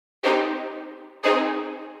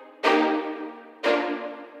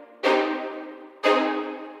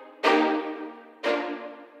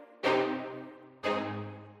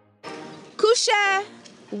Usha,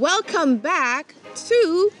 welcome back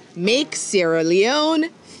to Make Sierra Leone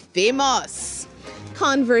Famous.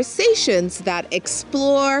 Conversations that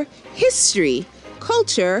explore history,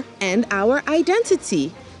 culture, and our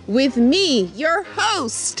identity. With me, your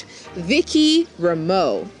host, Vicky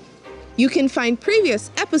Rameau. You can find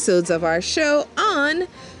previous episodes of our show on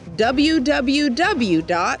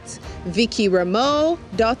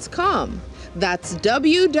www.vickyrameau.com. That's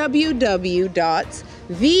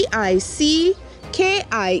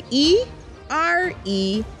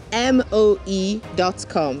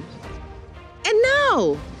www.vickyreremoe.com. And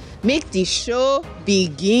now, make the show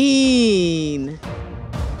begin.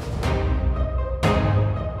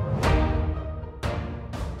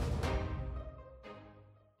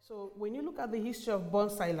 So when you look at the history of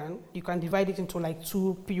Bones Island, you can divide it into like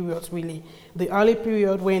two periods really. The early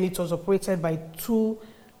period when it was operated by two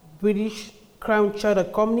British Crown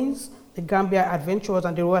chartered companies, the Gambia Adventurers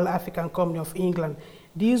and the Royal African Company of England.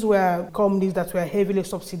 These were companies that were heavily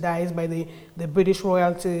subsidized by the British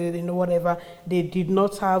royalty, whatever. They did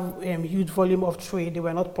not have huge volume of trade. They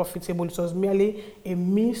were not profitable. It was merely a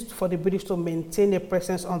means for the British to maintain a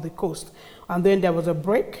presence on the coast. And then there was a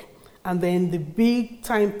break, and then the big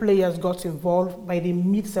time players got involved by the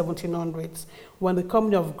mid-1700s when the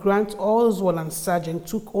company of Grant, Oswald and Sargent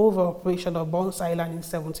took over operation of Bones Island in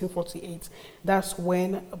 1748. That's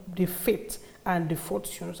when the fate and the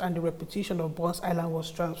fortunes and the reputation of Bones Island was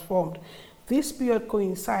transformed. This period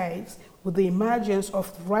coincides with the emergence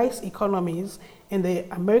of rice economies in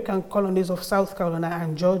the American colonies of South Carolina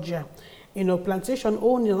and Georgia. Plantation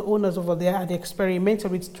owners over there had experimented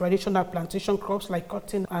with traditional plantation crops like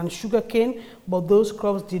cotton and sugarcane, but those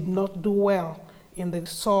crops did not do well in the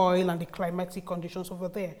soil and the climatic conditions over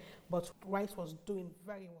there. But rice was doing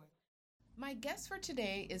very well. My guest for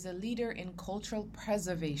today is a leader in cultural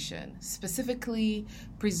preservation, specifically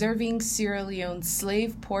preserving Sierra Leone's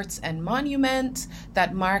slave ports and monuments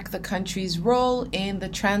that mark the country's role in the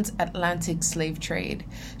transatlantic slave trade.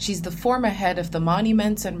 She's the former head of the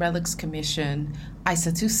Monuments and Relics Commission.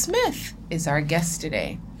 Isatu Smith is our guest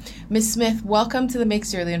today. Ms. Smith, welcome to the Make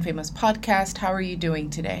Sierra Leone Famous podcast. How are you doing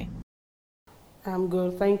today? I'm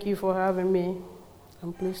good. Thank you for having me.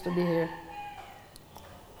 I'm pleased to be here.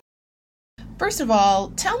 First of all,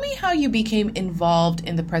 tell me how you became involved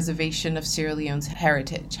in the preservation of Sierra Leone's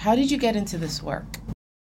heritage. How did you get into this work?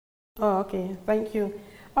 Oh, okay. Thank you.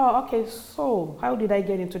 Oh, okay. So, how did I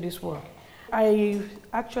get into this work? I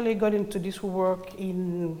actually got into this work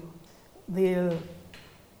in the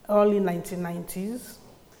early 1990s.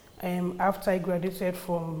 After I graduated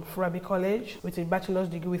from Furabi College with a bachelor's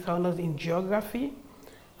degree with honors in geography,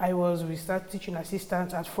 I was research teaching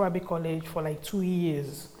assistant at Furabi College for like 2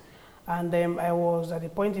 years. And I was at a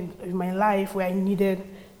point in my life where I needed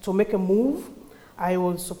to make a move. I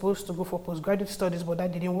was supposed to go for postgraduate studies, but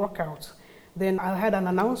that didn't work out. Then I had an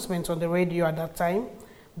announcement on the radio at that time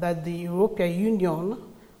that the European Union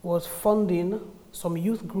was funding some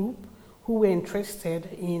youth group who were interested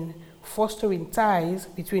in fostering ties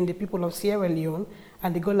between the people of Sierra Leone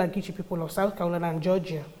and the Gullah Geechee people of South Carolina and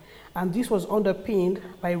Georgia. And this was underpinned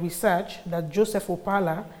by research that Joseph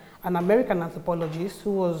Opala, an American anthropologist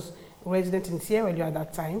who was resident in Sierra Leone at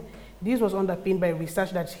that time, this was underpinned by research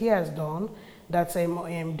that he has done that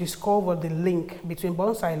discovered the link between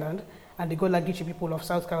Bones Island and the Gullah Geechee people of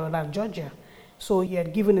South Carolina and Georgia. So he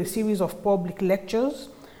had given a series of public lectures,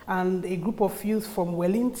 and a group of youth from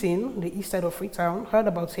Wellington, the east side of Freetown, heard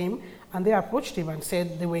about him, and they approached him and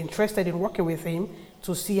said they were interested in working with him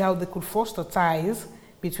to see how they could foster ties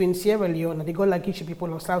between Sierra Leone and the Gullah Geechee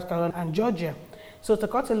people of South Carolina and Georgia. So to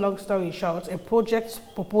cut a long story short, a project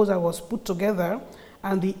proposal was put together,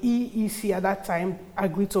 and the EEC at that time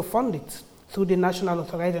agreed to fund it through the National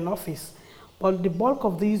Authorizing Office. But the bulk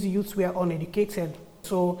of these youths were uneducated.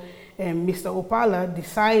 So Mr. Opala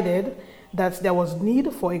decided that there was need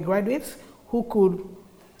for a graduate who could,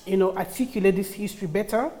 articulate this history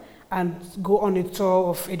better and go on a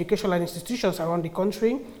tour of educational institutions around the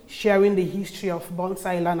country, sharing the history of Bones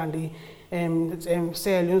Island and the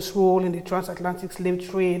Sierra Leone's role in the transatlantic slave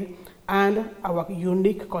trade and our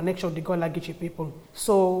unique connection with the Gullah Geechee people.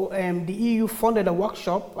 So the EU funded a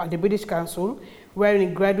workshop at the British Council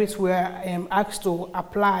wherein graduates were asked to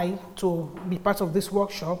apply to be part of this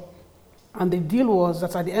workshop. And the deal was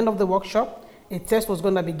that at the end of the workshop, a test was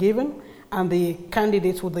going to be given, and the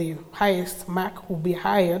candidates with the highest mark would be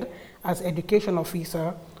hired as education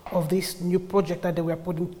officer of this new project that they were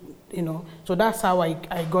putting. So that's how I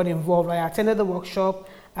got involved. I attended the workshop,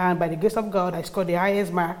 and by the grace of God, I scored the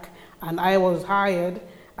highest mark, and I was hired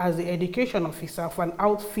as the education officer for an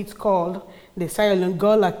outfit called the Sierra Leone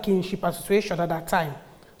Gullah Kinship Association at that time.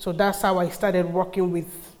 So that's how I started working with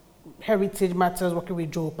Heritage Matters, working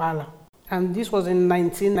with Joe Opala. And this was in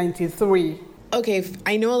 1993. Okay,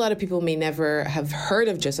 I know a lot of people may never have heard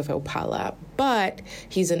of Joseph Opala, but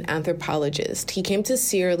he's an anthropologist. He came to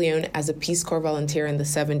Sierra Leone as a Peace Corps volunteer in the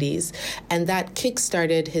 70s, and that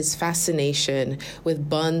kickstarted his fascination with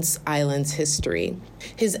Buns Island's history.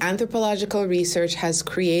 His anthropological research has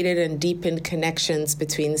created and deepened connections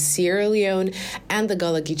between Sierra Leone and the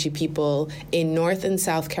Gullah Geechee people in North and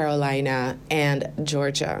South Carolina and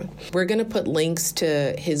Georgia. We're going to put links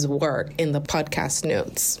to his work in the podcast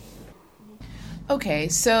notes. Okay,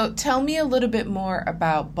 so tell me a little bit more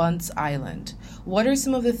about Bunce Island. What are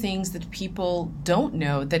some of the things that people don't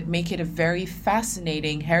know that make it a very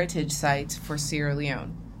fascinating heritage site for Sierra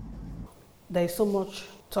Leone? There's so much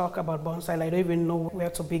talk about Bunce Island, I don't even know where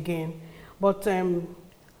to begin. But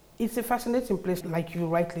it's a fascinating place, like you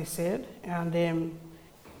rightly said, and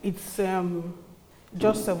it's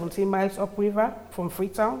just 17 miles upriver from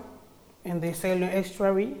Freetown in the Sierra Leone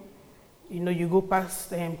estuary. You go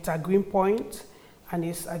past Tagrin Point, and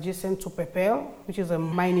it's adjacent to Pepel, which is a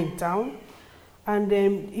mining town. And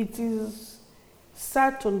it is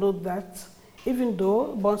sad to note that even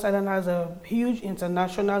though Bunce Island has a huge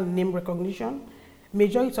international name recognition,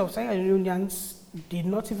 majority of Sierra Leoneans did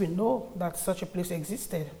not even know that such a place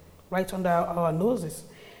existed right under our noses.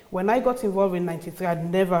 When I got involved in 93, I'd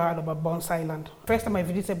never heard about Bunce Island. First time I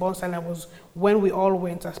visited Bunce Island was when we all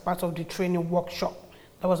went as part of the training workshop.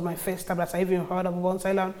 That was my first time that I even heard of Bunce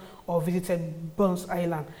Island or visited Bunce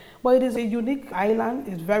Island. But it is a unique island.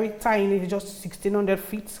 It's very tiny. It's just 1,600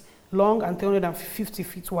 feet long and 350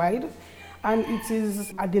 feet wide. And it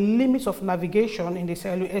is at the limits of navigation in the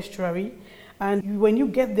Sierra Leone estuary. And when you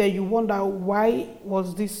get there, you wonder, why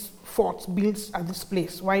was this fort built at this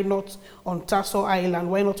place? Why not on Tasso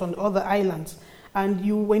Island? Why not on other islands?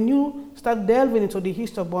 And when you start delving into the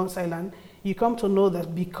history of Bunce Island, you come to know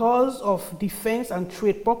that because of defense and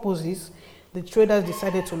trade purposes, the traders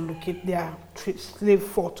decided to locate their slave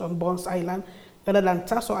fort on Bunce Island rather than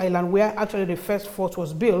Tasso Island, where actually the first fort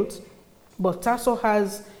was built. But Tasso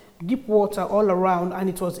has deep water all around, and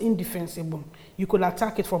it was indefensible. You could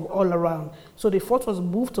attack it from all around. So the fort was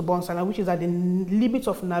moved to Bunce Island, which is at the limit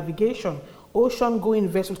of navigation. Ocean-going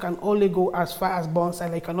vessels can only go as far as Bunce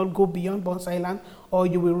Island. You cannot go beyond Bunce Island, or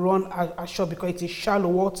you will run ashore because it is shallow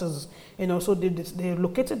waters. So they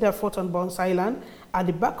located their fort on Bunce Island. At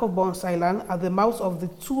the back of Bunce Island, at the mouth of the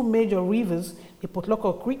two major rivers, the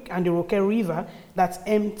Potloko Creek and the Roque River, that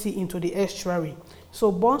empty into the estuary.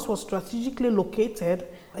 So Bunce was strategically located.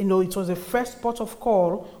 It was the first port of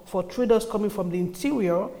call for traders coming from the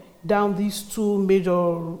interior down these two major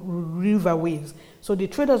riverways. So the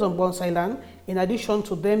traders on Bunce Island, in addition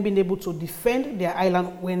to them being able to defend their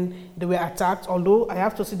island when they were attacked, although I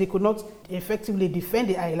have to say they could not effectively defend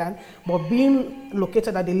the island, but being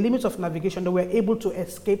located at the limits of navigation, they were able to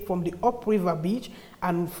escape from the upriver beach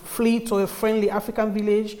and flee to a friendly African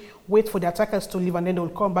village, wait for the attackers to leave, and then they will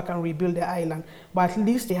come back and rebuild their island. But at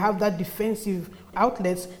least they have that defensive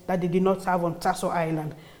outlets that they did not have on Tasso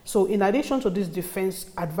Island. So in addition to this defense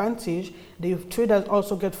advantage, the traders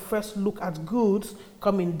also get first look at goods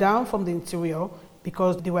coming down from the interior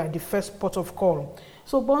because they were at the first port of call.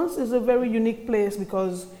 So Bunce is a very unique place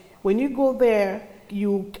because when you go there,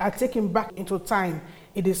 you are taken back into time.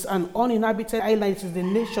 It is an uninhabited island. It is the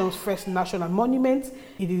nation's first national monument.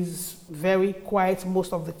 It is very quiet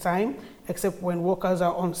most of the time, except when workers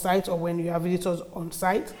are on site or when you have visitors on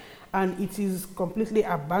site. And it is completely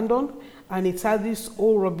abandoned. And it has this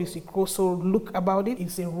old Rugby Sikoso look about it.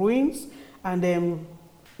 It's in ruins. And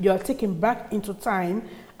you are taken back into time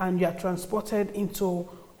and you are transported into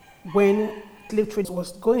when slave trade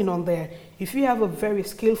was going on there. If you have a very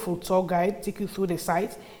skillful tour guide take you through the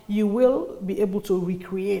site, you will be able to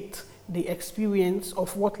recreate the experience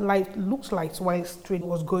of what life looks like while trade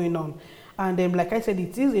was going on. And like I said,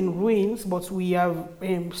 it is in ruins, but we have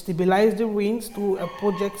stabilized the ruins through a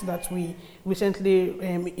project that we recently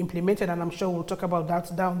implemented, and I'm sure we'll talk about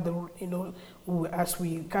that down the as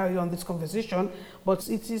we carry on this conversation. But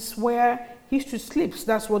it is where history sleeps.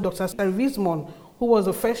 That's what Dr. Servismon, who was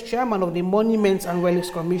the first chairman of the Monuments and Relics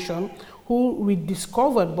Commission, who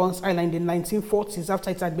rediscovered Bunce Island in the 1940s after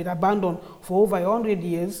it had been abandoned for over 100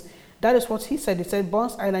 years. That is what he said. He said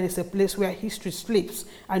Bunce Island is a place where history sleeps,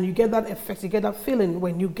 and you get that effect, you get that feeling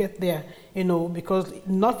when you get there, because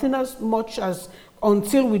nothing as much as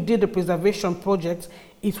until we did the preservation project,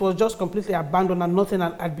 it was just completely abandoned and nothing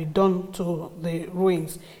had been done to the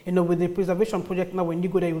ruins. With the preservation project now, when you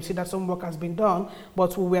go there, you'll see that some work has been done,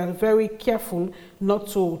 but we were very careful not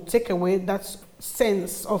to take away that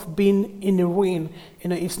sense of being in a ruin.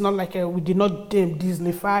 It's not like we did not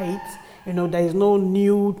Disneyfy it. There is no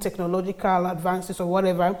new technological advances or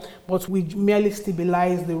whatever, but we merely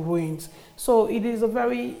stabilize the ruins. So it is a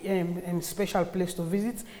very special place to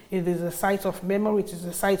visit. It is a site of memory. It is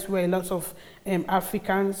a site where a lot of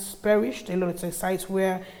Africans perished. It's a site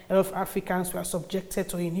where a lot of Africans were subjected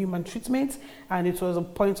to inhuman treatment, and it was a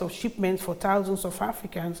point of shipment for thousands of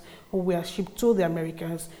Africans who were shipped to the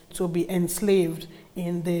Americans to be enslaved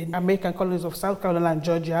in the American colonies of South Carolina and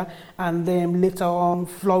Georgia, and then later on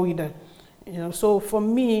Florida. So for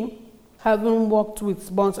me, having worked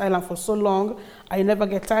with Bones Island for so long, I never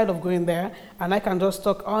get tired of going there, and I can just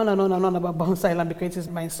talk on and on and on about Bones Island because it's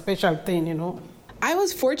my special thing. I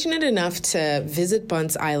was fortunate enough to visit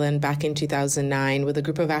Bunce Island back in 2009 with a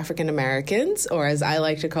group of African Americans, or as I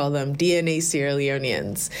like to call them, DNA Sierra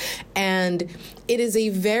Leoneans. And it is a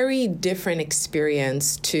very different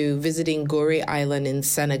experience to visiting Gorée Island in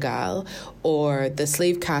Senegal or the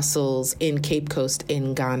slave castles in Cape Coast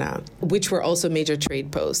in Ghana, which were also major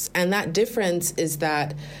trade posts. And that difference is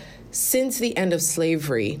that since the end of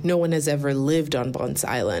slavery, no one has ever lived on Bunce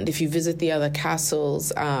Island. If you visit the other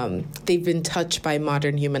castles, they've been touched by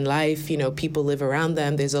modern human life. People live around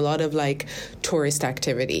them. There's a lot of tourist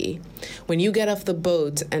activity. When you get off the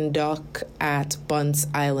boat and dock at Bunce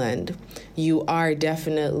Island, you are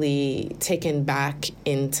definitely taken back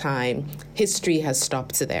in time. History has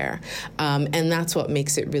stopped there. And that's what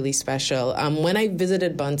makes it really special. When I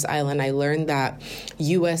visited Bunce Island, I learned that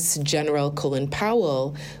U.S. General Colin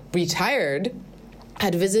Powell, retired,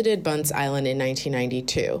 had visited Bunce Island in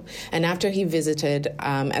 1992. And after he visited,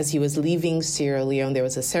 as he was leaving Sierra Leone, there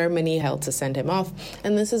was a ceremony held to send him off.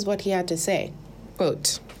 And this is what he had to say.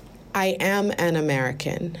 Quote, "I am an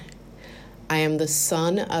American. I am the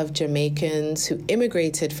son of Jamaicans who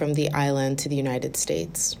immigrated from the island to the United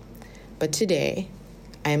States. But today,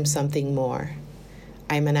 I am something more.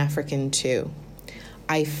 I'm an African too.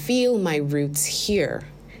 I feel my roots here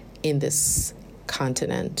in this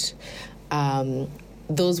continent."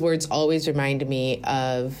 Those words always remind me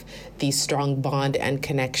of the strong bond and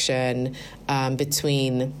connection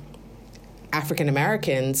between African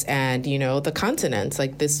Americans and, the continent.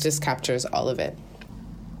 This just captures all of it.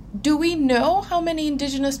 Do we know how many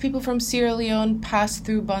indigenous people from Sierra Leone passed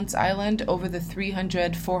through Bunce Island over the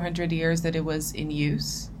 300, 400 years that it was in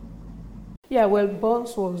use? Yeah, well,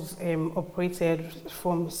 Bunce was operated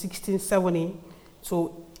from 1670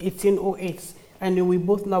 to 1808. And we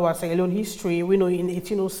both know our Sierra Leone history. We know in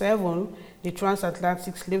 1807, the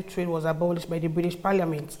transatlantic slave trade was abolished by the British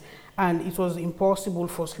Parliament. And it was impossible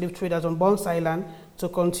for slave traders on Bunce Island to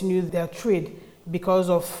continue their trade because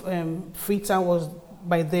of Freetown was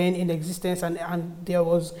by then in existence, and there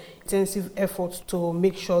was intensive efforts to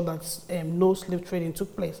make sure that no slave trading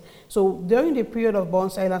took place. So during the period of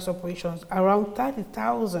Bunce Island's operations, around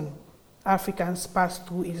 30,000 Africans passed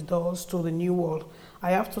through its doors to the New World. I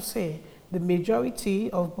have to say, the majority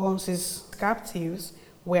of Bunce's captives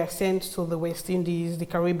were sent to the West Indies, the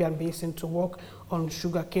Caribbean basin, to work on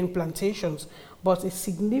sugarcane plantations, but a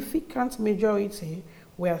significant majority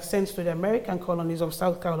were sent to the American colonies of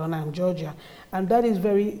South Carolina and Georgia. And that is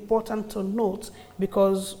very important to note,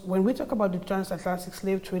 because when we talk about the transatlantic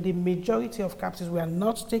slave trade, the majority of captives were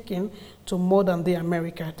not taken to modern day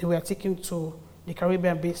America. They were taken to the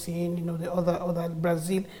Caribbean basin, the other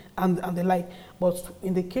Brazil and the like. But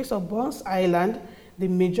in the case of Bunce Island, the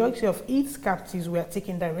majority of its captives were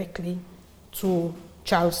taken directly to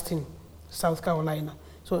Charleston, South Carolina.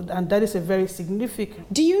 So, and that is a very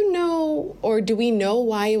significant. Do you know, or do we know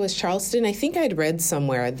why it was Charleston? I think I'd read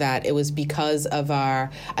somewhere that it was because of our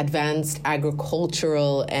advanced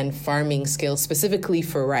agricultural and farming skills, specifically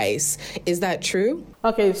for rice. Is that true?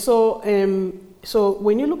 Okay, so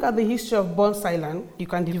when you look at the history of Bunce Island, you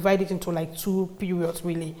can divide it into two periods,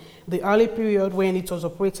 really. The early period when it was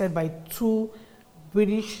operated by two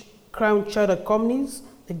British crown chartered companies,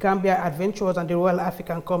 the Gambia Adventurers and the Royal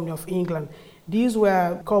African Company of England. These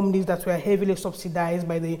were companies that were heavily subsidized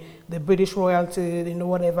by the British royalty,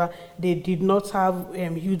 whatever. They did not have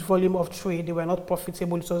huge volume of trade. They were not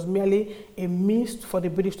profitable. It was merely a means for the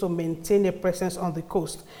British to maintain a presence on the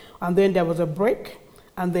coast. And then there was a break.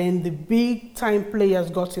 And then the big-time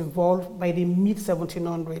players got involved by the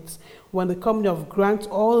mid-1700s when the company of Grant,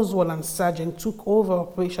 Oswald, and Sargent took over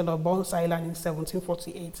operation of Bunce Island in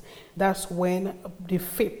 1748. That's when the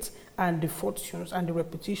fate and the fortunes and the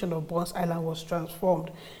reputation of Bunce Island was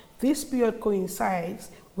transformed. This period coincides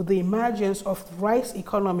with the emergence of rice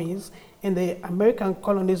economies in the American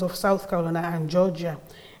colonies of South Carolina and Georgia.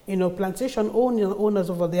 Plantation owners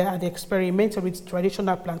over there had experimented with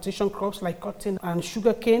traditional plantation crops like cotton and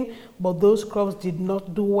sugarcane, but those crops did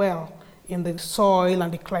not do well in the soil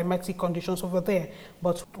and the climatic conditions over there.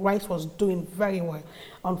 But rice was doing very well.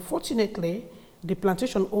 Unfortunately, the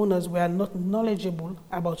plantation owners were not knowledgeable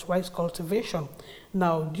about rice cultivation.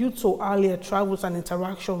 Now, due to earlier travels and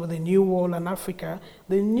interaction with the New World and Africa,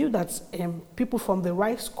 they knew that people from the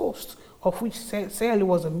rice coast, of which Sierra Leone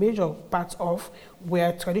was a major part of,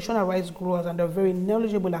 were traditional rice growers, and they're very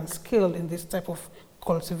knowledgeable and skilled in this type of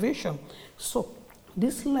cultivation. So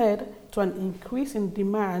this led to an increase in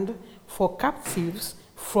demand for captives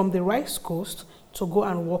from the rice coast to go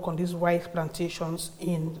and work on these rice plantations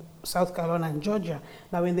in South Carolina and Georgia.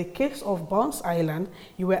 Now, in the case of Bounce Island,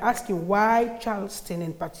 you were asking why Charleston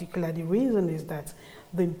in particular. The reason is that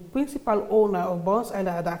the principal owner of Bounce Island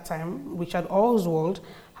at that time, Richard Oswald,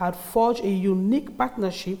 had forged a unique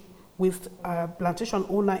partnership with a plantation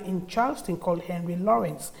owner in Charleston called Henry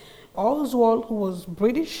Lawrence. Oswald, who was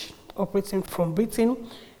British, operating from Britain,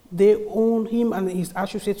 they own, him and his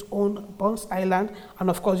associates owned Bounce Island, and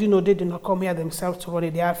of course, they did not come here themselves to run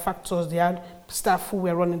it. They had factors, they had staff who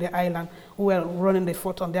were running the island, who were running the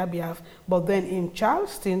fort on their behalf. But then in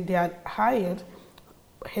Charleston, they had hired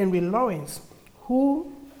Henry Lawrence,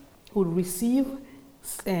 who would receive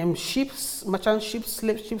ships, merchant ships,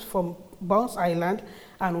 slave ships from Bounce Island,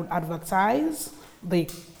 and would advertise the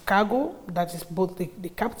cargo, that is both the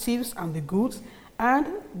captives and the goods, and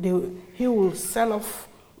he will sell off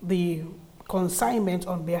the consignment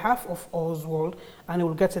on behalf of Oswald, and he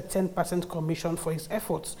will get a 10% commission for his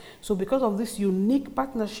efforts. So because of this unique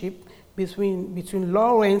partnership between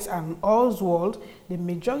Lawrence and Oswald, the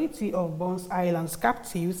majority of Bounce Island's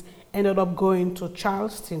captives ended up going to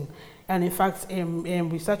Charleston. And in fact,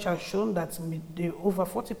 research has shown that over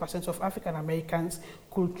 40% of African Americans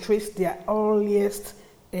could trace their earliest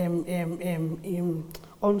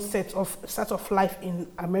onset of start of life in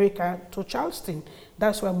America to Charleston.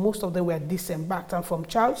 That's where most of them were disembarked, and from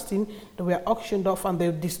Charleston they were auctioned off and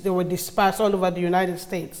they were dispersed all over the United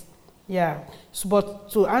States. Yeah. So,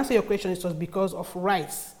 but to answer your question, it was because of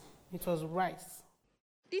rice. It was rice.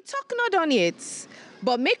 The talk not done yet,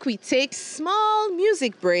 but make we take small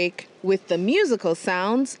music break with the musical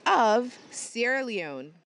sounds of Sierra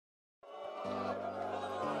Leone.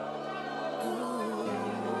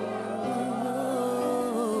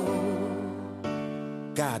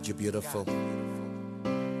 God, you're beautiful.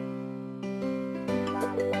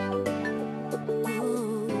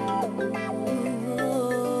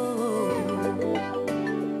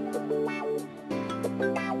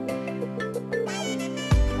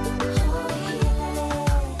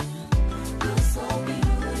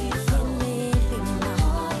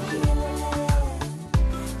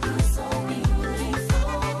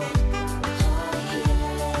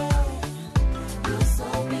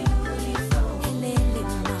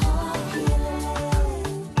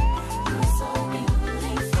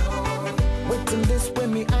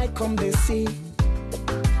 Come they see,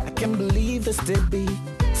 I can't believe this to be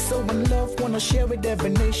so in love, wanna share with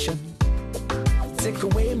every nation. Take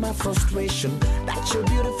away my frustration. That's your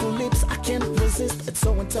beautiful lips, I can't resist. It's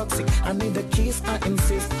so intoxic, I need a kiss, I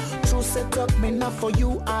insist. True set up me not for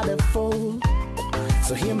you, I the fool.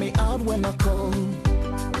 So hear me out when I call.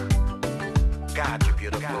 God, you're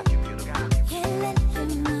beautiful. God, you're beautiful.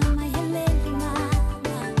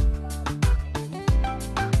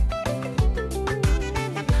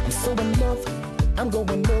 So in love, I'm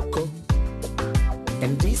going loco,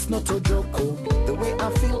 and this not a joke. The way I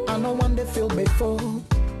feel, I know one they feel before.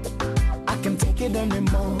 I can't take it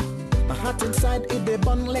anymore. My heart inside, it they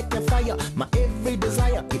burn like a fire. My every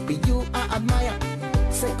desire, it be you I admire.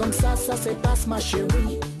 C'est comme ça, ça se passe ma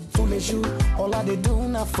chérie. Tous les jours, all I do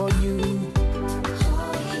now for you.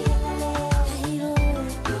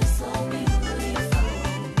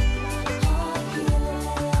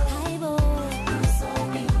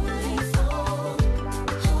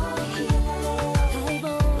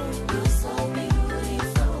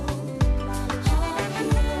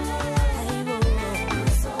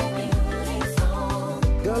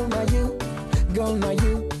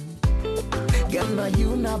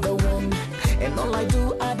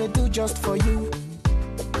 Just for you,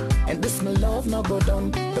 and this my love no go down.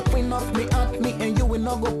 The queen of me at me, and you will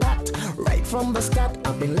not go back. Right from the start,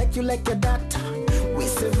 I've been like you like your dad. We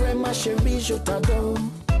say very ma chérie, je t'adore.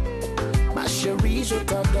 Ma chérie, je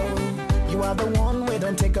t'adore. You are the one we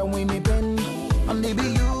don't take away me pen. Only be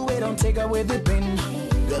you we don't take away the pen.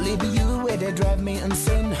 Girl, it be you where they drive me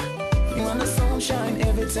insane. You want the sunshine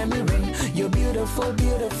every time you rain. You're beautiful,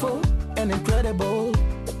 beautiful and incredible.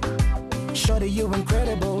 Shorty, you're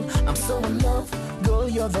incredible. I'm so in love. Girl,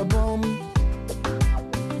 you're the bomb.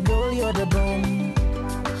 Girl, you're the bomb.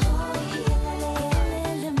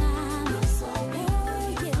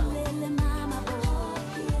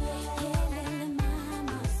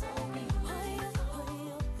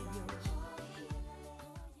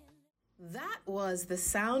 That was the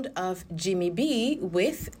sound of Jimmy B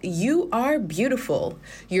with You Are Beautiful.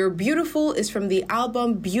 You're Beautiful is from the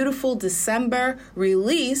album Beautiful December,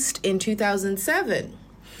 released in 2007.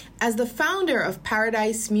 As the founder of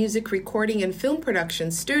Paradise Music Recording and Film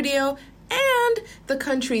Production Studio and the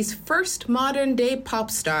country's first modern-day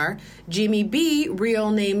pop star, Jimmy B,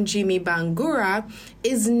 real name Jimmy Bangura,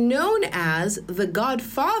 is known as the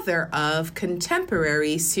godfather of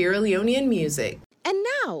contemporary Sierra Leonean music. And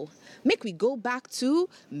now, make we go back to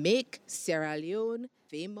make Sierra Leone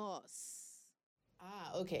famous.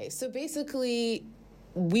 Okay. So basically,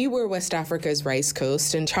 we were West Africa's rice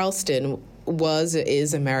coast, and Charleston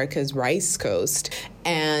is America's rice coast.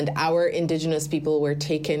 And our indigenous people were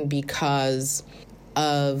taken because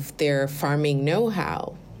of their farming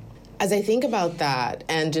know-how. As I think about that,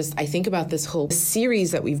 and I think about this whole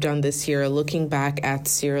series that we've done this year, looking back at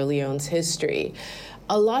Sierra Leone's history,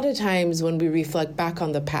 a lot of times when we reflect back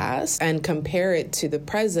on the past and compare it to the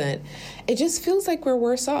present, it just feels like we're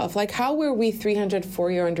worse off. Like, how were we 300,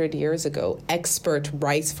 400 years ago, expert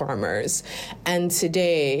rice farmers? And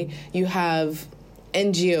today you have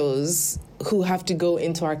NGOs who have to go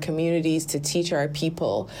into our communities to teach our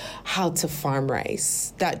people how to farm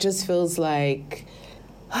rice. That just feels like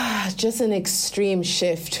just an extreme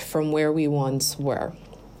shift from where we once were.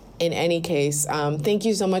 In any case, thank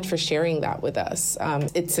you so much for sharing that with us.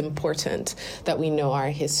 It's important that we know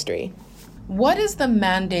our history. What is the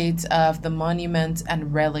mandate of the Monuments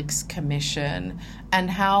and Relics Commission,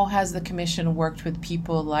 and how has the commission worked with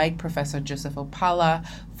people like Professor Joseph Opala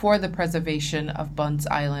for the preservation of Bunce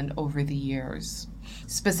Island over the years?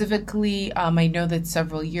 Specifically, I know that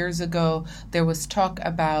several years ago, there was talk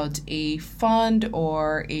about a fund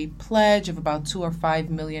or a pledge of about $2 or $5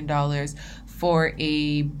 million for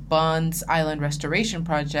a Bunce Island restoration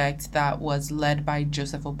project that was led by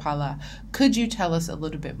Joseph Opala. Could you tell us a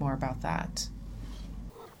little bit more about that?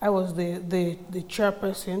 I was the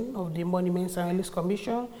chairperson of the Monuments and Relics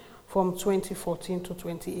Commission from 2014 to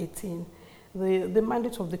 2018. The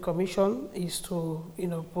mandate of the commission is to,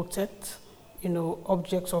 protect,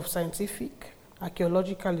 objects of scientific,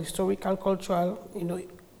 archaeological, historical, cultural,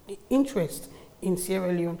 interest in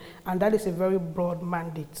Sierra Leone, and that is a very broad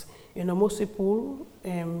mandate. Most people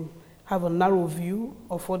have a narrow view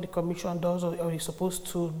of what the commission does or is supposed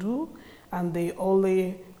to do, and they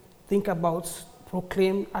only think about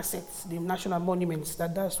proclaimed assets, the national monuments,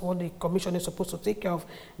 that's what the commission is supposed to take care of.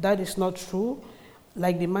 That is not true.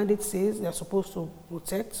 Like the mandate says, they are supposed to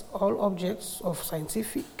protect all objects of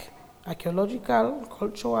scientific, archaeological,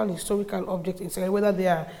 cultural, historical objects in Sierra Leone, whether they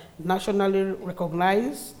are nationally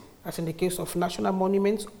recognized, as in the case of national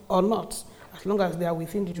monuments, or not. As long as they are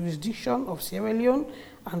within the jurisdiction of Sierra Leone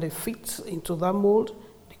and they fit into that mold,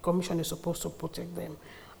 the commission is supposed to protect them.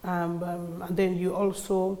 And then you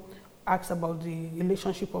also asked about the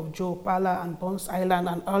relationship of Joe Opala and Bunce Island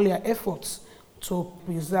and earlier efforts to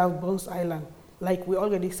preserve Bunce Island. Like we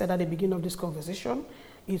already said at the beginning of this conversation,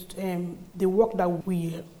 the work that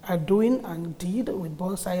we are doing and did with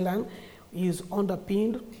Bunce Island is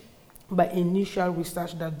underpinned by initial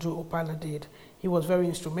research that Joe Opala did. He was very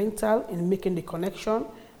instrumental in making the connection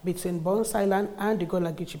between Bunce Island and the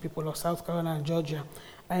Gullah Geechee people of South Carolina and Georgia.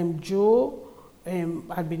 Joe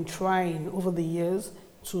had been trying over the years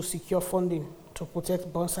to secure funding to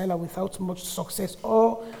protect Bunce Island without much success,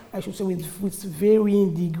 or I should say with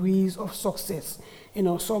varying degrees of success.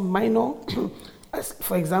 Some minor, as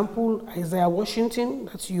for example, Isaiah Washington,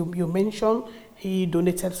 that you mentioned, he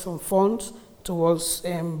donated some funds towards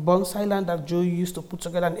Bunce Island that Joe used to put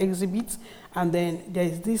together an exhibit. And then there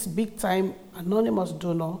is this big-time anonymous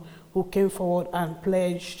donor who came forward and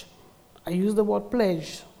pledged, I use the word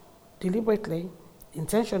pledge deliberately,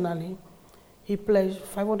 intentionally, he pledged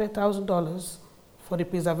 $500,000 for the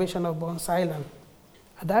preservation of Bunce Island.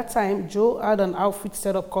 At that time, Joe had an outfit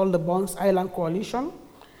set up called the Bunce Island Coalition,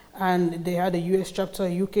 and they had a US chapter,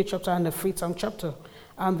 a UK chapter, and a Freetown chapter.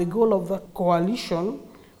 And the goal of the coalition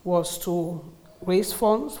was to raise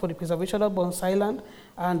funds for the preservation of Bunce Island,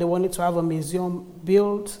 and they wanted to have a museum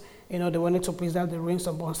built. They wanted to preserve the ruins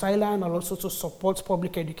of Bunce Island and also to support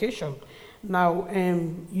public education. Now,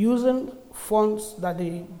 using funds that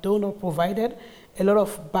the donor provided, a lot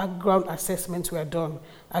of background assessments were done,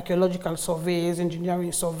 archaeological surveys,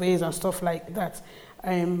 engineering surveys, and stuff like that.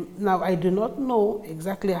 Now, I do not know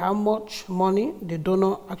exactly how much money the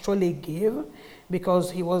donor actually gave,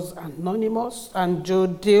 because he was anonymous. And Joe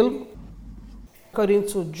Dill, according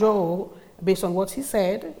to Joe, based on what he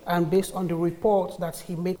said and based on the report that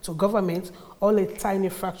he made to government, only a tiny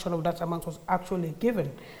fraction of that amount was actually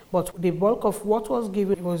given. But the bulk of what was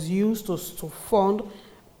given was used to fund,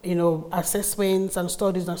 assessments and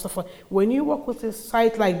studies and stuff. When you work with a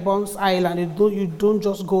site like Bones Island, you don't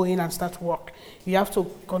just go in and start work. You have to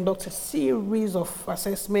conduct a series of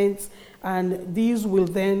assessments, and these will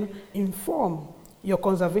then inform your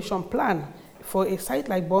conservation plan. For a site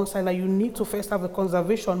like Bones Island, you need to first have a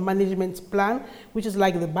conservation management plan, which is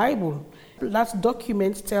like the Bible. That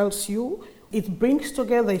document tells you, it brings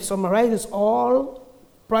together, it summarizes all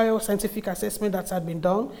prior scientific assessment that had been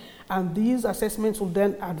done, and these assessments will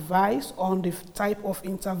then advise on the type of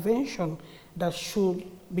intervention that should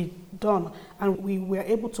be done. And we were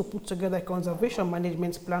able to put together a conservation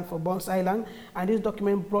management plan for Bones Island, and this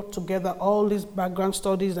document brought together all these background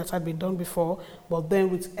studies that had been done before, but then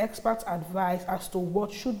with expert advice as to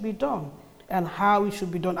what should be done and how it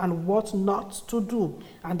should be done and what not to do.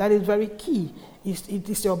 And that is very key. It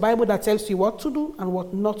is your Bible that tells you what to do and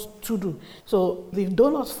what not to do. So the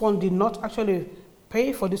Donors Fund did not actually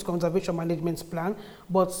pay for this conservation management plan,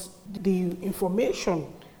 but the information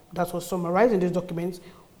that was summarized in these documents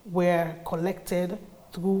were collected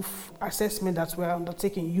through assessment that were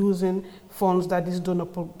undertaken using funds that this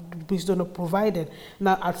donor provided.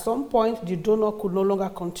 Now, at some point, the donor could no longer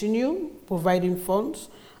continue providing funds,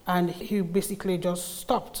 and he basically just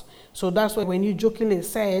stopped. So that's why when you jokingly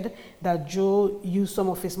said that Joe used some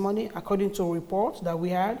of his money, according to reports that we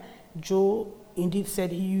had, Joe indeed said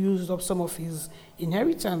he used up some of his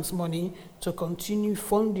inheritance money to continue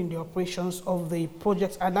funding the operations of the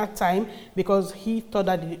project at that time, because he thought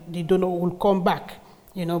that the donor would come back,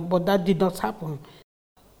 but that did not happen.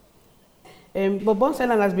 But Bones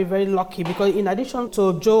Island has been very lucky, because in addition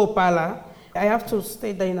to Joe Opala, I have to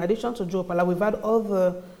state that in addition to Joe Opala, we've had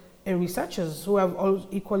other researchers who have all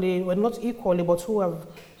equally, well, not equally, but who have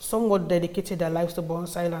somewhat dedicated their lives to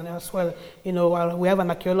Bones Island as well. We have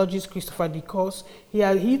an archaeologist, Christopher DeCourse.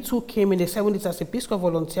 He too came in the 70s as a Peace Corps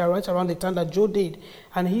volunteer right around the time that Joe did,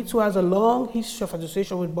 and he too has a long history of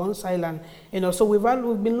association with Bones Island. So we've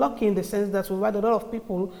been lucky in the sense that we've had a lot of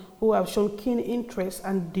people who have shown keen interest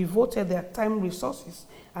and devoted their time, resources,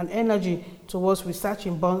 and energy towards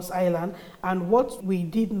researching Bones Island. And what we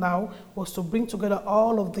did now was to bring together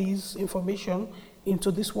all of these information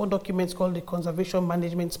into this one document called the Conservation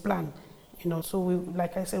Management Plan. So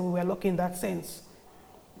like I said, we were lucky in that sense.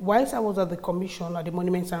 Whilst I was at the commission, at the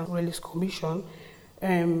Monuments and Relics Commission,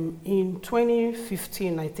 in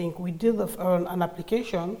 2015, I think, we did an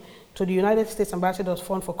application to the United States Ambassador's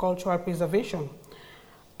Fund for Cultural Preservation.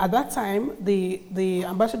 At that time, the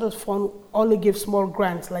Ambassador's Fund only gave small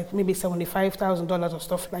grants, like maybe $75,000 or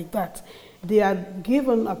stuff like that. They had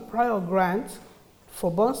given a prior grant for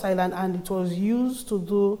Bones Island, and it was used to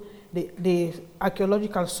do the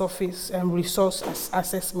archaeological surface and resource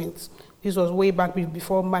assessments. This was way back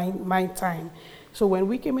before my time. So when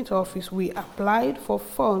we came into office, we applied for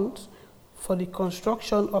funds for the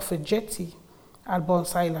construction of a jetty at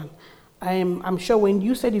Bones Island. I'm sure when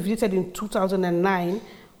you said you visited in 2009,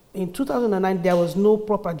 there was no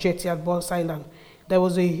proper jetty at Bones Island. There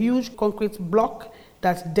was a huge concrete block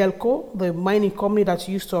that Delco, the mining company that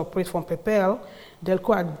used to operate from Pepel,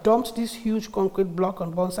 Delco had dumped this huge concrete block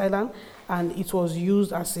on Bones Island, and it was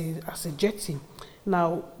used as a jetty.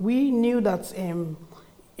 Now, we knew that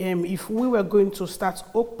if we were going to start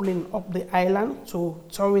opening up the island to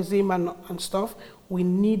tourism and stuff, we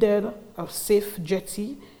needed a safe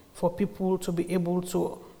jetty for people to be able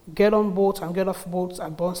to get on boats and get off boats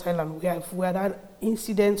at Bones Island. We had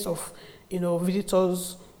incidents of,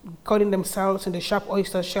 visitors cutting themselves in the sharp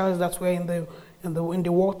oyster shells that were in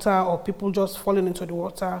the water, or people just falling into the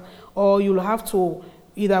water, or you'll have to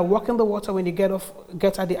either walk in the water when you get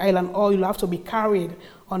at the island, or you'll have to be carried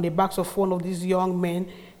on the backs of one of these young men,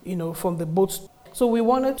 from the boats. So we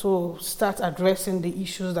wanted to start addressing the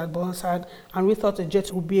issues that Bones had, and we thought a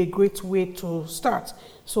jetty would be a great way to start.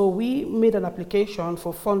 So we made an application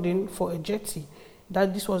for funding for a jetty.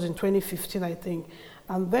 This was in 2015, I think.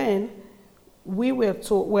 And then we were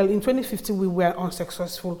told, in 2015 we were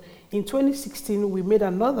unsuccessful. In 2016, we made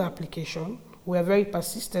another application. We were very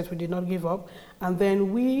persistent, we did not give up. And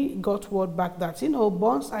then we got word back that,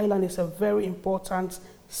 Bones Island is a very important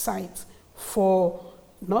site for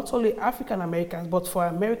not only African Americans, but for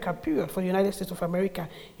America, period, for the United States of America.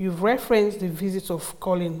 You've referenced the visit of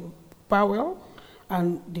Colin Powell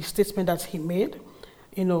and the statement that he made.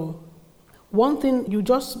 One thing, you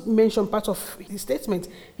just mentioned part of his statement.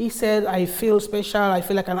 He said, I feel special, I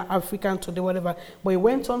feel like an African today, whatever. But he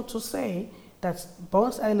went on to say that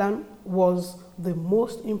Bones Island was the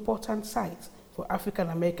most important site for African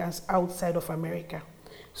Americans outside of America.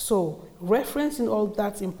 So, referencing all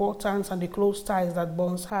that importance and the close ties that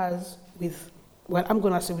Bones has with, well, I'm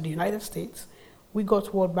going to say with the United States, we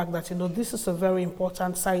got word back that, this is a very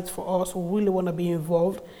important site for us. We really want to be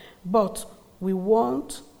involved, but we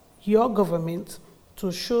want your government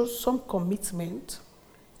to show some commitment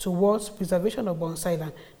towards preservation of Bones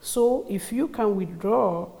Island. So, if you can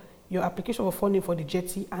withdraw your application for funding for the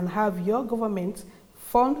jetty and have your government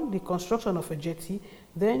fund the construction of a jetty,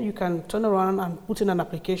 then you can turn around and put in an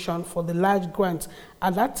application for the large grant.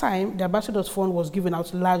 At that time, the Ambassadors Fund was giving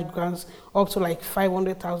out large grants up to like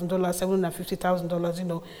 $500,000,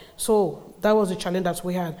 $750,000, So that was the challenge that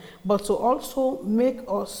we had. But to also make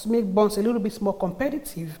Bones a little bit more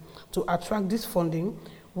competitive to attract this funding,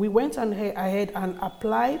 we went ahead and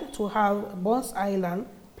applied to have Bones Island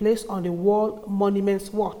placed on the World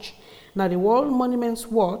Monuments Watch. Now, the World Monuments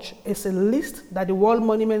Watch is a list that the World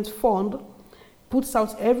Monuments Fund puts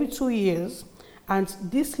out every 2 years, and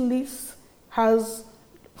this list has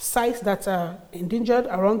sites that are endangered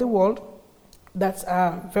around the world, that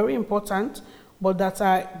are very important, but that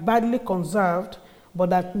are badly conserved, but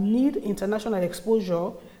that need international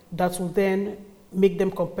exposure that will then make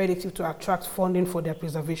them competitive to attract funding for their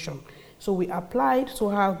preservation. So we applied to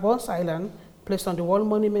have Bones Island placed on the World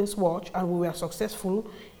Monuments Watch, and we were successful.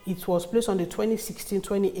 It was placed on the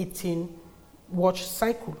 2016-2018 watch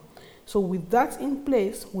cycle. So with that in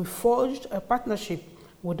place, we forged a partnership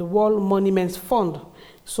with the World Monuments Fund.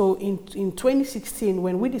 So in 2016,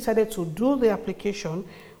 when we decided to do the application,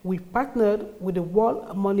 we partnered with the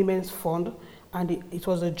World Monuments Fund, and it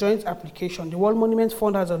was a joint application. The World Monuments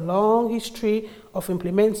Fund has a long history of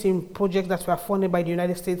implementing projects that were funded by the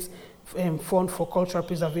United States Fund for Cultural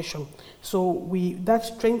Preservation. So that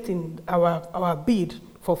strengthened our bid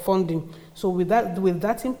for funding. So with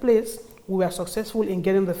that in place, we were successful in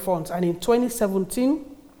getting the funds. And in 2017,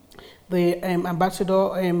 the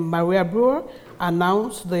Ambassador Maria Brewer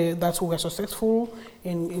announced that we were successful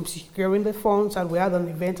in securing the funds, and we had an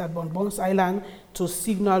event at Bones Island to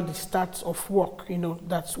signal the start of work,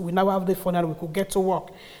 that we now have the fund and we could get to work.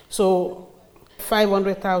 So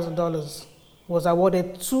 $500,000 was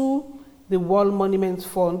awarded to the World Monuments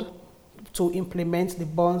Fund to implement the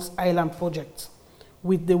Bones Island project,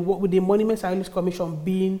 with the Monuments and Heritage Commission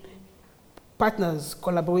being partners,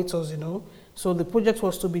 collaborators, So the project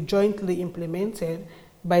was to be jointly implemented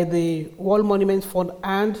by the World Monuments Fund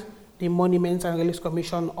and the Monuments and Heritage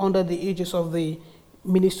Commission under the aegis of the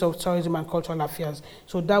Ministry of Tourism and Cultural Affairs.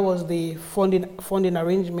 So that was the funding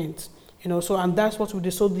arrangement, So, and that's what we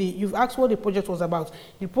did. So you've asked what the project was about.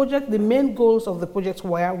 The main goals of the project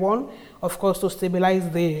were, one, of course, to stabilize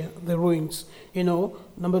the ruins.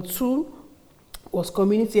 Number two was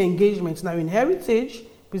community engagement. Now, in heritage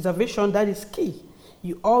preservation, that is key.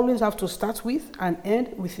 You always have to start with and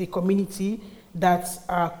end with the community that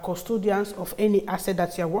are custodians of any asset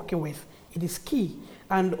that you're working with. It is key.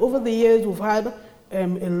 And over the years, we've had a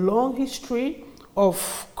long history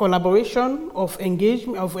of collaboration, of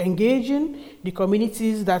engaging the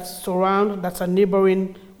communities that are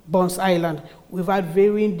neighboring Bones Island. We've had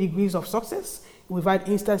varying degrees of success. We've had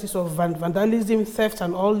instances of vandalism, theft,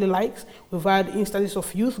 and all the likes. We've had instances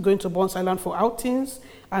of youth going to Bones Island for outings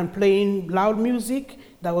and playing loud music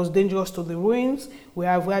that was dangerous to the ruins. We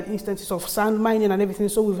have had instances of sand mining and everything.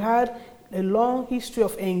 So we've had a long history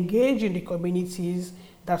of engaging the communities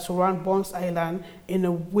that surround Bones Island in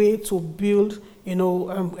a way to build,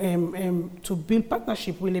 to build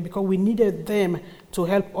partnership, really, because we needed them to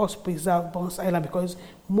help us preserve Bones Island, because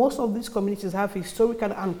most of these communities have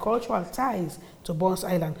historical and cultural ties to Bones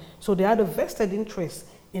Island. So they had a vested interest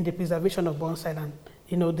in the preservation of Bones Island.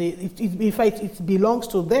 In fact, it belongs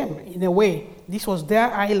to them in a way. This was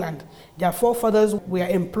their island. Their forefathers were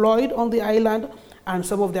employed on the island, and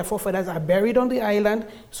some of their forefathers are buried on the island.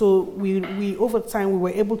 So we over time, we were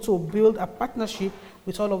able to build a partnership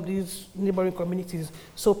with all of these neighboring communities.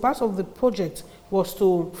 So part of the project was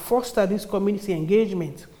to foster this community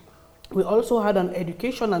engagement. We also had an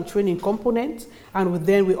education and training component, and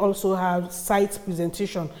then we also have site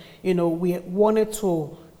presentation. We wanted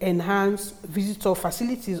to enhance visitor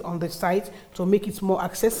facilities on the site to make it more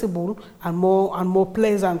accessible and more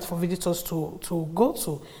pleasant for visitors to go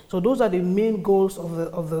to. So those are the main goals of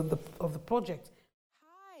the project.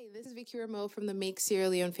 Hi, This is Vicky Rameau from the Make Sierra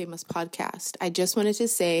Leone Famous podcast. I just wanted to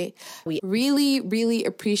say we really, really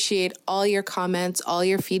appreciate all your comments, all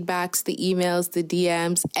your feedbacks, the emails, the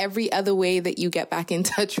DMs, every other way that you get back in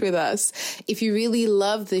touch with us. If you really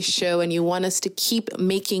love this show and you want us to keep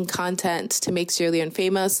making content to make Sierra Leone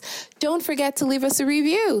famous, don't forget to leave us a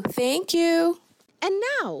review. Thank you. And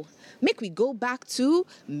now, make we go back to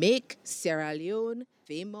Make Sierra Leone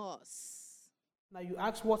Famous. Now you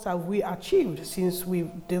asked what have we achieved since we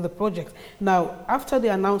did the project. Now, after the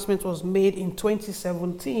announcement was made in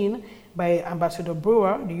 2017 by Ambassador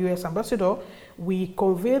Brewer, the US ambassador, we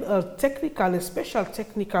convened a special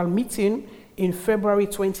technical meeting in February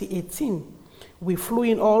 2018. We flew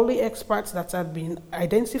in all the experts that had been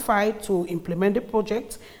identified to implement the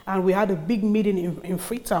project, and we had a big meeting in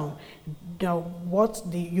Freetown. Now,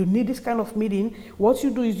 you need this kind of meeting. What you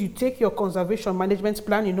do is you take your conservation management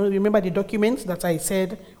plan. Remember the documents that I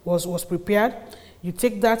said was prepared. You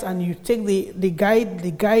take that and you take the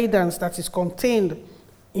guidance that is contained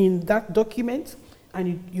in that document,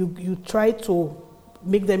 and you try to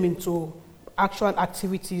make them into actual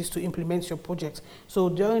activities to implement your project. So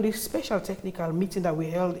during this special technical meeting that we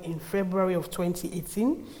held in February of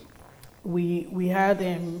 2018, we had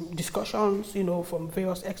discussions, from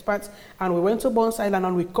various experts, and we went to Bounce Island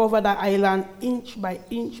and we covered that island inch by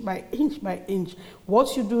inch by inch by inch.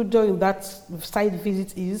 What you do during that site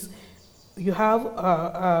visit is you have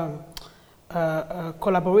a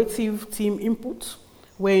collaborative team input,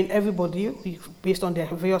 wherein everybody, based on their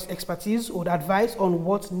various expertise, would advise on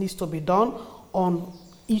what needs to be done on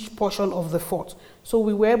each portion of the fort. So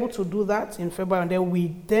we were able to do that in February, and then we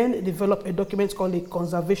developed a document called a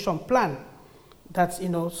conservation plan. That's,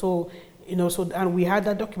 and we had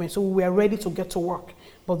that document, so we were ready to get to work.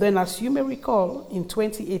 But then, as you may recall, in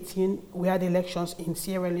 2018, we had elections in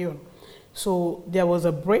Sierra Leone. So there was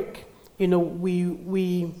a break.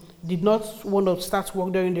 We did not want to start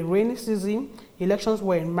work during the rainy season. Elections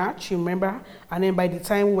were in March, you remember? And then by the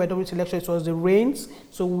time we were done with elections, it was the rains.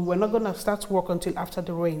 So we were not going to start work until after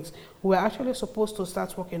the rains. We were actually supposed to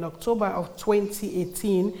start work in October of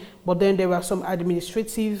 2018, but then there were some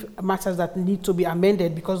administrative matters that need to be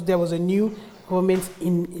amended because there was a new government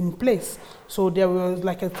in place. So there was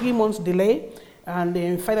like a 3 months delay. And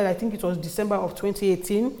then finally, I think it was December of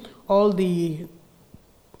 2018, all the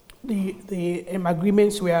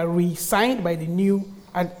agreements were re-signed by the new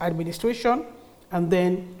administration, and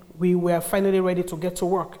then we were finally ready to get to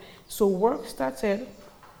work. So work started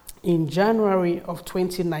in January of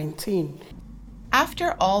 2019.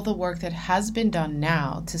 After all the work that has been done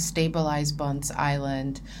now to stabilize Bounce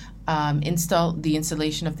Island, the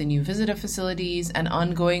installation of the new visitor facilities, and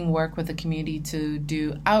ongoing work with the community to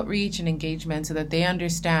do outreach and engagement so that they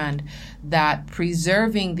understand that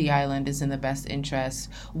preserving the island is in the best interest.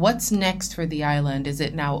 What's next for the island? Is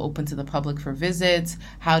it now open to the public for visits?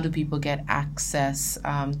 How do people get access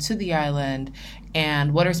to the island?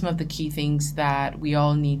 And what are some of the key things that we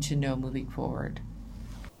all need to know moving forward?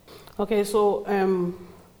 Okay, so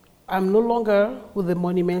I'm no longer with the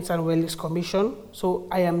Monuments and Wellness Commission, so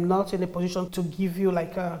I am not in a position to give you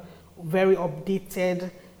like a very updated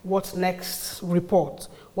what's next report.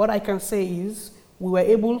 What I can say is we were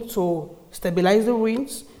able to stabilize the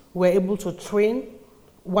ruins, we were able to train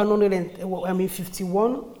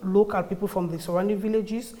 51 local people from the surrounding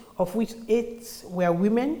villages, of which 8 were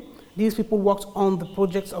women. These people worked on the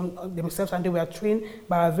projects on themselves, and they were trained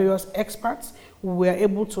by our various experts. We were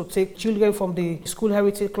able to take children from the school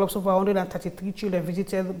heritage clubs. Over 133 children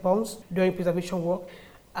visited Bounce during preservation work.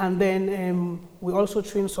 And then we also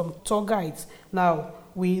trained some tour guides. Now,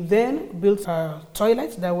 we then built a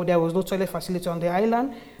toilet. There was no toilet facility on the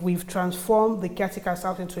island. We've transformed the caretaker's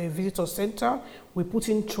house into a visitor center. We put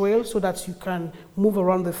in trails so that you can move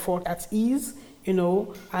around the fort at ease.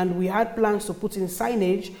 And we had plans to put in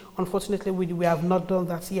signage. Unfortunately, we have not done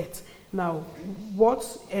that yet. Now,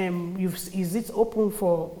 is it open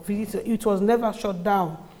for visitors? It was never shut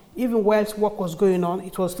down. Even whilst work was going on,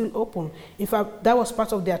 it was still open. In fact, that was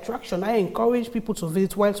part of the attraction. I encouraged people to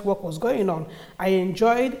visit whilst work was going on. I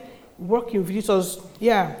enjoyed working visitors.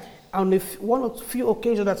 On one or few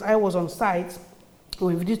occasions that I was on site,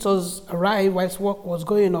 when visitors arrived whilst work was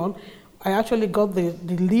going on, I actually got the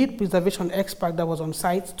lead preservation expert that was on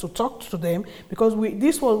site to talk to them, because we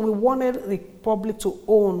wanted the public to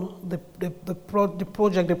own the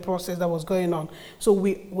project, the process that was going on. So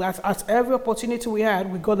we at every opportunity we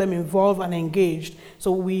had, we got them involved and engaged.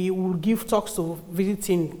 So we would give talks to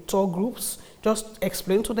visiting tour groups, just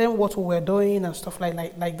explain to them what we were doing and stuff like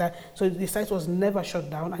that. So the site was never shut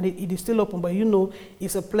down, and it is still open. But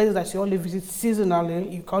it's a place that you only visit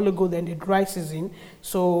seasonally. You can only go there in the dry season.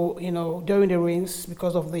 So during the rains,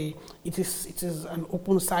 because of it is an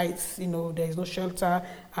open site. There is no shelter,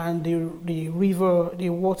 and the river,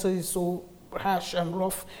 the water is so harsh and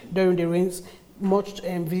rough during the rains. Much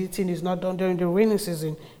visiting is not done during the rainy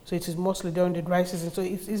season, so it is mostly during the dry season. So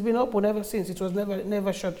it's been open ever since. It was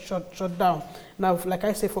never shut down. Now, like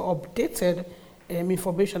I say, for updated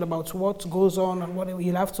information about what goes on and what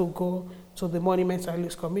you'll have to go to the Monuments and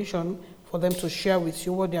Relics Commission for them to share with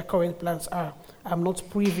you what their current plans are. I'm not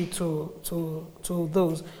privy to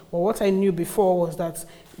those. But what I knew before was that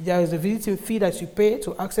there is a visiting fee that you pay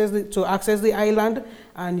to access the island,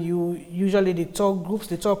 and usually the tour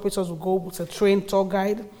operators will go with a trained tour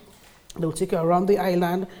guide. They will take you around the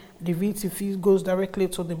island. The visiting fee goes directly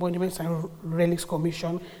to the Monuments and Relics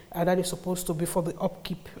Commission, and that is supposed to be for the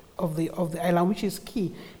upkeep of the island, which is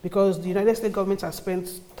key because the United States government has spent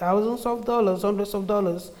thousands of dollars, hundreds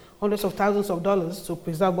of thousands of dollars to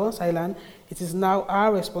preserve Bonds Island. It is now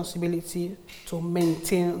our responsibility to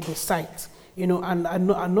maintain the site. And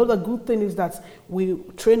another good thing is that we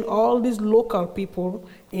train all these local people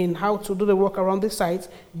in how to do the work around the site.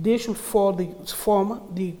 They should form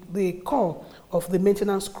the core of the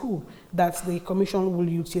maintenance crew that the commission will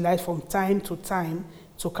utilize from time to time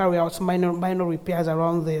to carry out minor repairs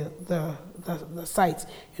around the site.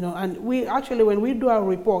 And we actually, when we do our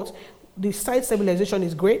report, the site stabilization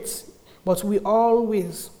is great, but we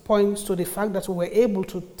always point to the fact that we were able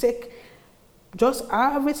to take just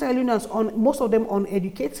average Sierra Leoneans, most of them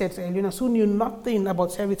uneducated Sierra Leoneans who knew nothing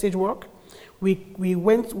about heritage work. We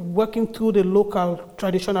went working through the local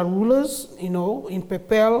traditional rulers, in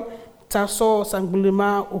Pepel, Tasso,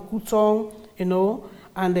 Sangbulima, Okutong,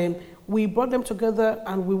 and then we brought them together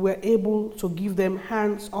and we were able to give them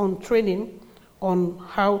hands-on training on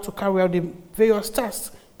how to carry out the various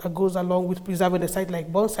tasks that goes along with preserving the site like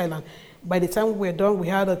Bonds Island. By the time we were done, we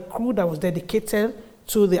had a crew that was dedicated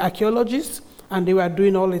to the archaeologists, and they were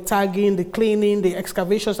doing all the tagging, the cleaning, the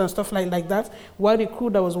excavations and stuff like that, while the crew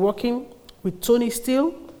that was working with Tony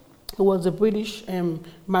Steele, who was a British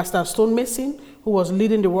master stonemason, who was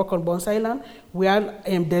leading the work on Bonds Island. We had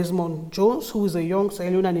Desmond Jones, who is a young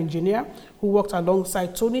Sierra Leonean engineer who worked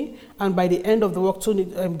alongside Tony. And by the end of the work,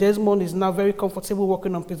 Desmond is now very comfortable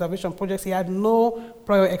working on preservation projects. He had no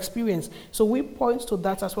prior experience. So we point to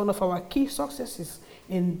that as one of our key successes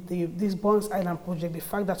in this Bonds Island project, the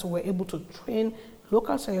fact that we were able to train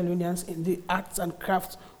local Sierra Leoneans in the arts and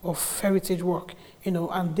crafts of heritage work,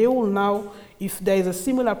 and they will now, if there is a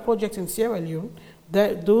similar project in Sierra Leone,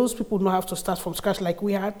 those people don't have to start from scratch like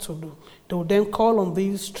we had to do. They will then call on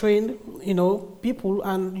these trained, people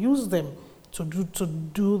and use them to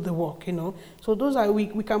do the work, So those are, we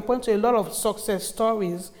can point to a lot of success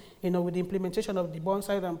stories, with the implementation of the Bonds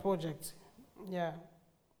Island project. Yeah.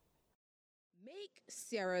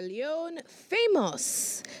 Sierra Leone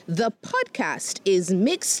famous. The podcast is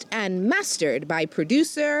mixed and mastered by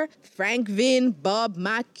producer Franklin Bob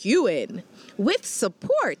McEwen, with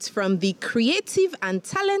support from the creative and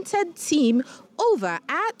talented team over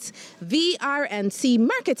at VRNC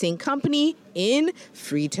Marketing Company in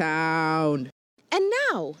Freetown. And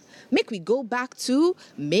now, make we go back to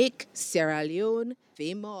Make Sierra Leone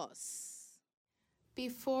Famous.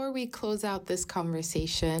 Before we close out this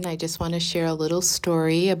conversation, I just want to share a little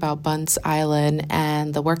story about Bonds Island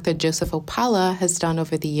and the work that Joseph Opala has done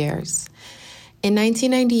over the years. In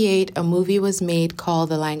 1998, a movie was made called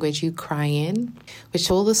The Language You Cry In, which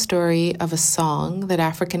told the story of a song that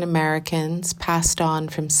African Americans passed on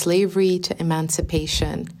from slavery to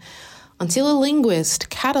emancipation, until a linguist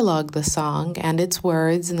cataloged the song and its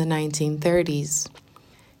words in the 1930s.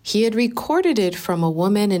 He had recorded it from a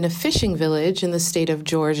woman in a fishing village in the state of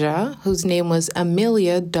Georgia, whose name was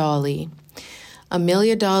Amelia Dawley.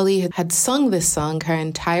 Amelia Dawley had sung this song her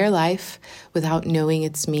entire life without knowing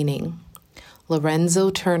its meaning. Lorenzo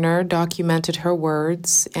Turner documented her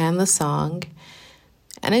words and the song,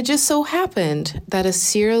 and it just so happened that a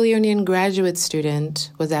Sierra Leonean graduate student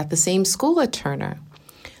was at the same school at Turner.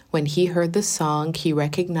 When he heard the song, he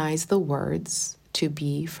recognized the words to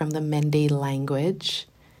be from the Mende language,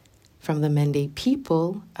 from the Mende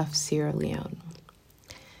people of Sierra Leone.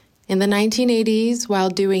 In the 1980s, while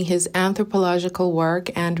doing his anthropological work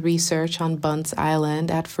and research on Bonds Island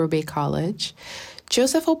at Fourbe College,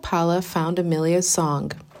 Joseph Opala found Amelia's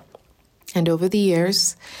song. And over the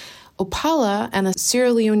years, Opala and a Sierra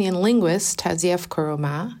Leonean linguist, Tazief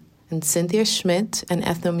Koroma, and Cynthia Schmidt, an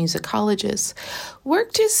ethnomusicologist,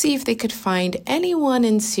 worked to see if they could find anyone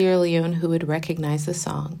in Sierra Leone who would recognize the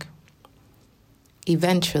song.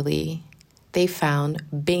 Eventually, they found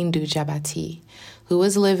Bendou Jabati, who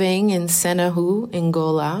was living in Senahu,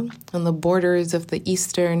 Angola, on the borders of the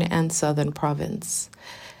eastern and southern province.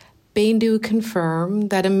 Bendou confirmed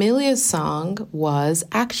that Amelia's song was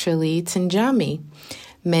actually Tinjami,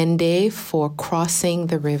 Mende for crossing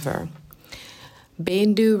the river.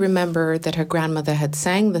 Bendou remembered that her grandmother had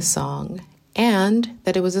sang the song and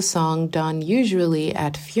that it was a song done usually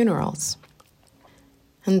at funerals.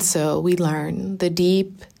 And so we learn the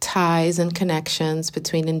deep ties and connections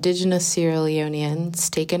between indigenous Sierra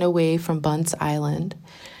Leoneans taken away from Bunce Island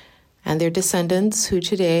and their descendants who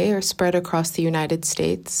today are spread across the United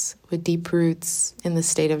States with deep roots in the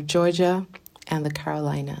state of Georgia and the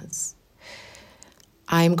Carolinas.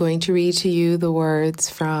 I'm going to read to you the words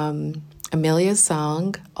from Amelia's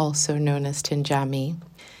song, also known as Tinjami,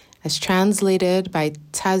 as translated by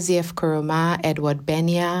Tazief Koroma, Edward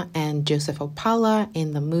Benya, and Joseph Opala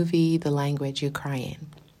in the movie The Language Ukraine.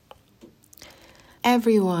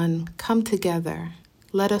 Everyone, come together.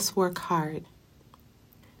 Let us work hard.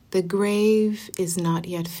 The grave is not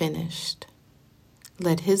yet finished.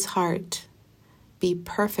 Let his heart be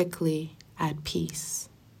perfectly at peace.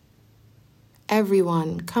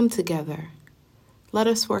 Everyone, come together. Let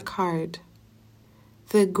us work hard.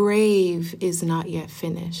 The grave is not yet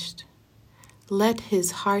finished. Let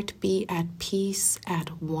his heart be at peace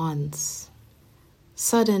at once.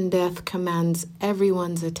 Sudden death commands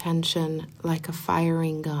everyone's attention like a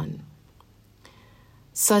firing gun.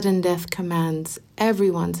 Sudden death commands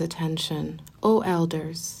everyone's attention, O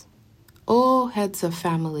elders, O heads of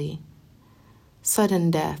family. Sudden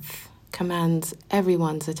death commands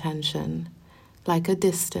everyone's attention like a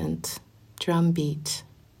distant drumbeat.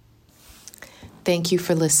 Thank you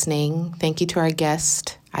for listening. Thank you to our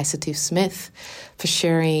guest, Isatuf Smith, for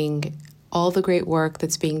sharing all the great work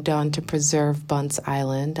that's being done to preserve Bunce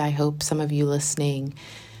Island. I hope some of you listening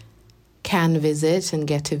can visit and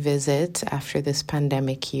get to visit after this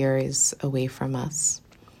pandemic year is away from us.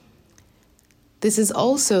 This is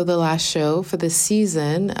also the last show for the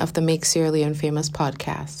season of the Make Sierra Leone Famous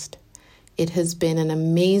podcast. It has been an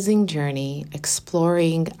amazing journey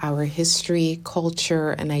exploring our history,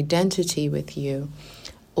 culture, and identity with you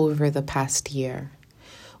over the past year.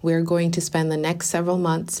 We're going to spend the next several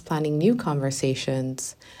months planning new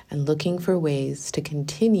conversations and looking for ways to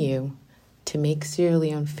continue to make Sierra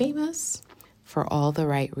Leone famous for all the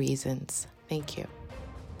right reasons. Thank you.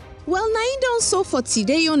 Well, now done so for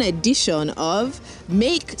today's edition of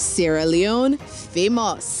Make Sierra Leone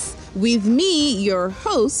Famous with me, your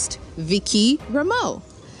host, Vicky Rameau.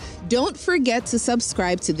 Don't forget to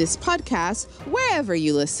subscribe to this podcast wherever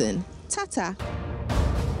you listen. Ta-ta.